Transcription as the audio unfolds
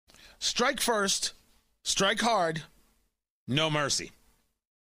Strike first, strike hard, no mercy.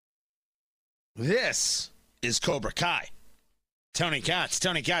 This is Cobra Kai. Tony Katz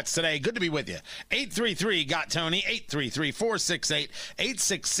today. Good to be with you. 833-GOT-TONY,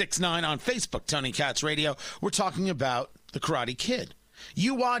 833-468-8669 on Facebook, Tony Katz Radio. We're talking about The Karate Kid.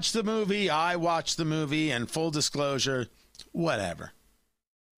 You watched the movie, I watched the movie, and full disclosure, whatever.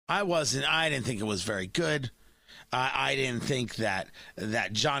 I didn't think it was very good. I didn't think that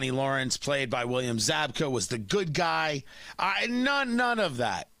Johnny Lawrence, played by William Zabka, was the good guy. None of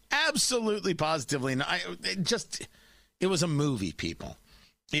that. Absolutely, positively. It was a movie, people.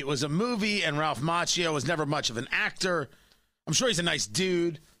 It was a movie, and Ralph Macchio was never much of an actor. I'm sure he's a nice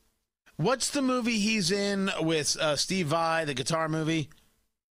dude. What's the movie he's in with Steve Vai, the guitar movie?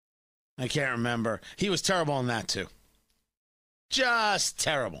 I can't remember. He was terrible in that, too. Just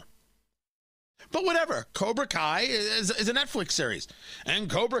terrible. But whatever. Cobra Kai is a Netflix series. And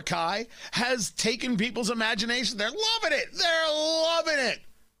Cobra Kai has taken people's imagination. They're loving it.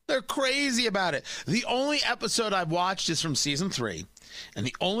 They're crazy about it. The only episode I've watched is from season 3. And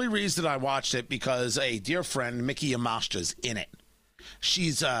the only reason I watched it because a dear friend, Miki Yamashita's in it.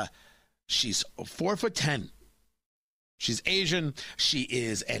 She's 4'10". She's Asian. She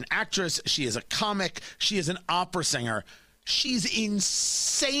is an actress. She is a comic. She is an opera singer. She's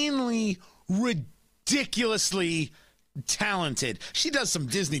insanely, ridiculously talented. She does some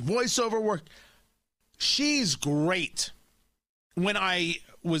Disney voiceover work. She's great. When I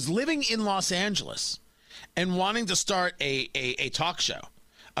was living in Los Angeles and wanting to start a talk show,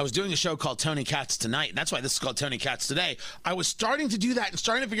 I was doing a show called Tony Katz Tonight, and that's why this is called Tony Katz Today. I was starting to do that and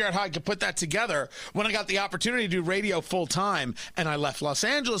starting to figure out how I could put that together when I got the opportunity to do radio full time, and I left Los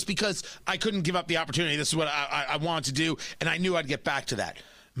Angeles because I couldn't give up the opportunity. This is what I wanted to do, and I knew I'd get back to that.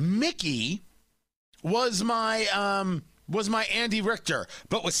 Mickey was my Andy Richter,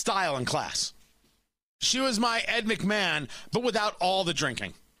 but with style and class. She was my Ed McMahon, but without all the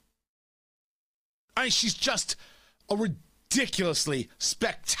drinking. I mean, she's just a ridiculously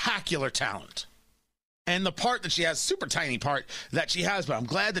spectacular talent. And the part that she has, super tiny part that she has, but I'm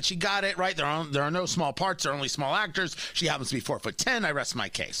glad that she got it right. There are no small parts. There are only small actors. She happens to be 4'10". I rest my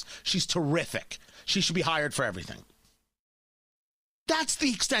case. She's terrific. She should be hired for everything. That's the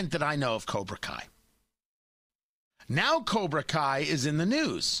extent that I know of Cobra Kai. Now Cobra Kai is in the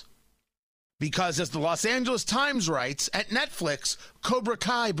news. Because as the Los Angeles Times writes, at Netflix, Cobra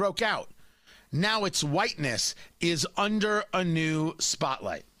Kai broke out. Now its whiteness is under a new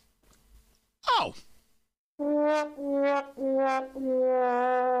spotlight. Oh.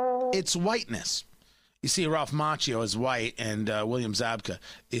 It's whiteness. You see, Ralph Macchio is white, and William Zabka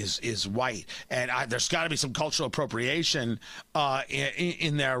is white. And there's got to be some cultural appropriation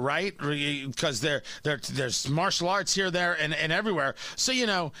in there, right? Because there's martial arts here, there, and everywhere. So, you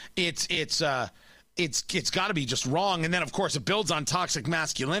know, it's got to be just wrong. And then, of course, it builds on toxic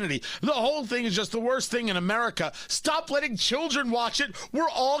masculinity. The whole thing is just the worst thing in America. Stop letting children watch it. We're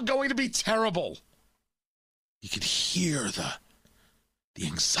all going to be terrible. You could hear the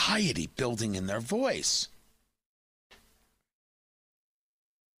anxiety building in their voice.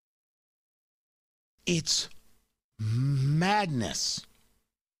 It's madness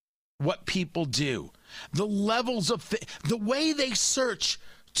what people do. The levels of the way they search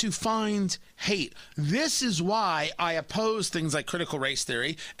to find hate. This is why I oppose things like critical race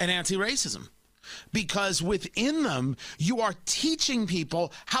theory and anti-racism. Because within them, you are teaching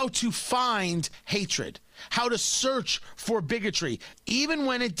people how to find hatred, how to search for bigotry, even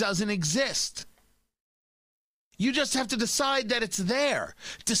when it doesn't exist. You just have to decide that it's there.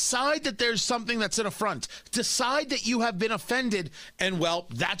 Decide that there's something that's an affront. Decide that you have been offended, and, well,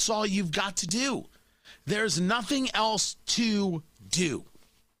 that's all you've got to do. There's nothing else to do.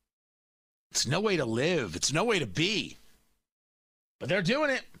 It's no way to live. It's no way to be. But they're doing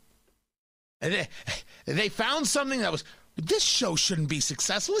it. And they found something that was, this show shouldn't be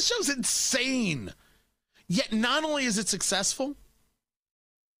successful. This show's insane. Yet not only is it successful,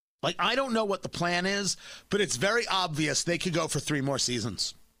 like, I don't know what the plan is, but it's very obvious they could go for 3 more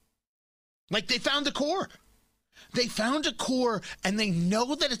seasons. Like, they found a core. They found a core, and they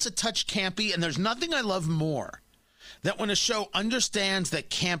know that it's a touch campy, and there's nothing I love more than when a show understands that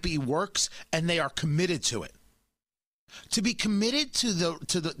campy works and they are committed to it. To be committed to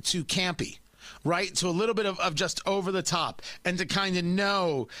campy, right? To a little bit of just over the top, and to kind of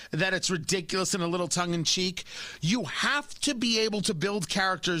know that it's ridiculous and a little tongue in cheek, you have to be able to build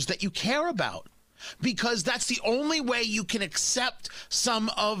characters that you care about, because that's the only way you can accept some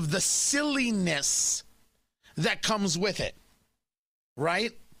of the silliness that comes with it,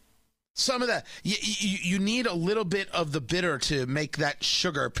 right? Some of that, you need a little bit of the bitter to make that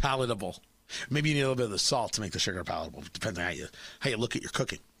sugar palatable. Maybe you need a little bit of the salt to make the sugar palatable. Depends on how you look at your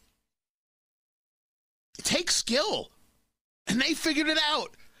cooking. It takes skill, and they figured it out.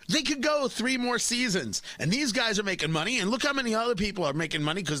 They could go 3 more seasons, and these guys are making money, and look how many other people are making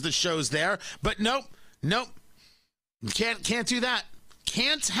money because the show's there. But nope, can't do that.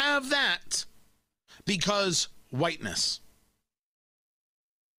 Can't have that because whiteness.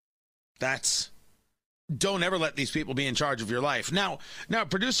 Don't ever let these people be in charge of your life. Now,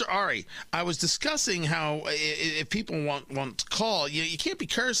 producer Ari, I was discussing how if people want to call, you can't be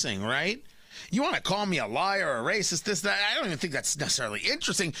cursing, right? You want to call me a liar or a racist, this, that. I don't even think that's necessarily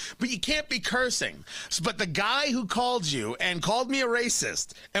interesting, but you can't be cursing. But the guy who called you and called me a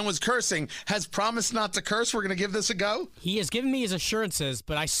racist and was cursing has promised not to curse. We're going to give this a go? He has given me his assurances,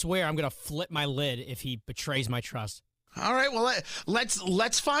 but I swear I'm going to flip my lid if he betrays my trust. All right, well,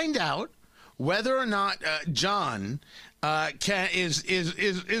 let's find out whether or not John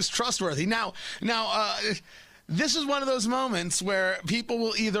is trustworthy. Now, this is one of those moments where people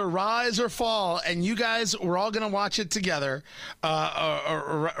will either rise or fall, and you guys, we're all going to watch it together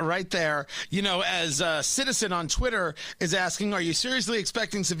right there. You know, as Citizen on Twitter is asking, are you seriously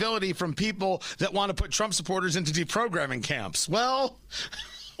expecting civility from people that want to put Trump supporters into deprogramming camps? Well,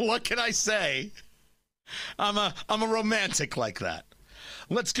 what can I say? I'm a romantic like that.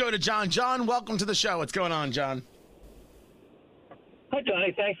 Let's go to John. John, welcome to the show. What's going on, John? Hi,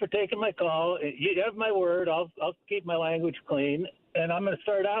 Johnny. Thanks for taking my call. You have my word. I'll keep my language clean. And I'm going to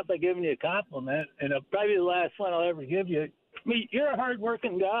start out by giving you a compliment, and it'll probably be the last one I'll ever give you. I mean, you're a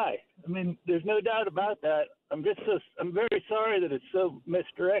hard-working guy. I mean, there's no doubt about that. I'm very sorry that it's so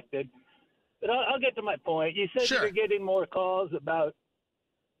misdirected. But I'll get to my point. You said Sure. You're getting more calls about,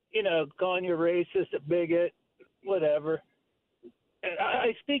 calling you a racist, a bigot, whatever. And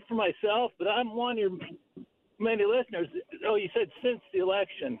I speak for myself, but I'm one of your many listeners. Oh, you said since the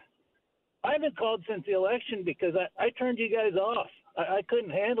election. I haven't called since the election because I turned you guys off. I couldn't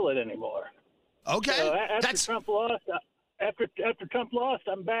handle it anymore. Okay. So after Trump lost,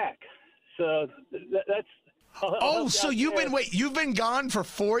 I'm back. So that's. So you've been gone for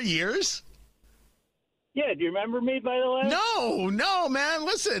 4 years? Yeah. Do you remember me, by the way? No, man.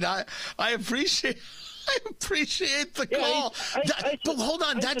 Listen, I appreciate the call. But hold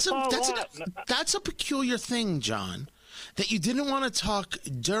on, that's a peculiar thing, John, that you didn't want to talk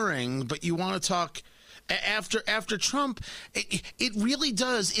during, but you want to talk after Trump. It really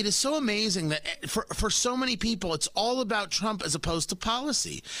does. It is so amazing that for so many people, it's all about Trump as opposed to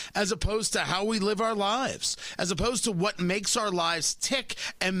policy, as opposed to how we live our lives, as opposed to what makes our lives tick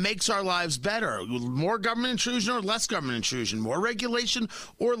and makes our lives better. More government intrusion or less government intrusion, more regulation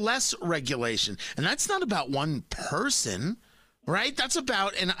or less regulation. And that's not about one person. Right? That's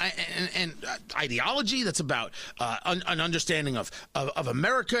about an ideology. That's about an understanding of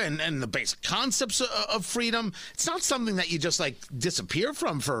America and the basic concepts of freedom. It's not something that you just disappear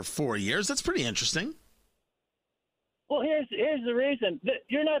from for 4 years. That's pretty interesting. Well, here's the reason.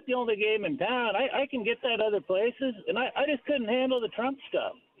 You're not the only game in town. I can get that other places, and I just couldn't handle the Trump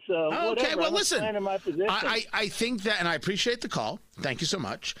stuff. So okay, well, listen, I think that, and I appreciate the call. Thank you so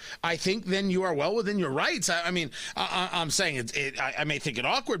much. I think then you are well within your rights. I'm saying I may think it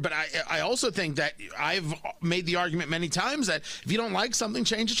awkward, but I also think that I've made the argument many times that if you don't like something,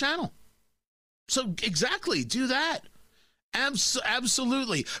 change the channel. So exactly, do that.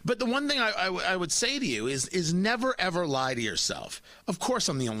 Absolutely. But the one thing I would say to you is never, ever lie to yourself. Of course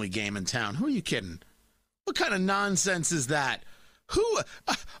I'm the only game in town. Who are you kidding? What kind of nonsense is that?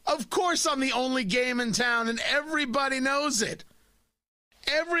 Of course I'm the only game in town, and everybody knows it.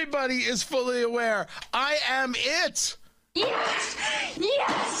 Everybody is fully aware. I am it. Yes!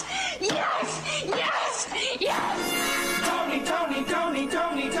 Yes! Yes! Yes! Yes! Tony!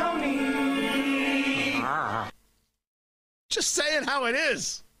 Just saying how it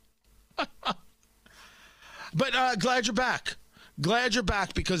is. But glad you're back. Glad you're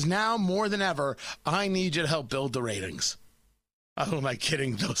back, because now more than ever, I need you to help build the ratings. Oh, who am I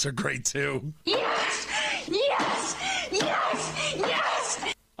kidding? Those are great, too. Yes! Yes! Yes!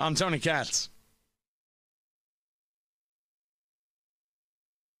 Yes! I'm Tony Katz.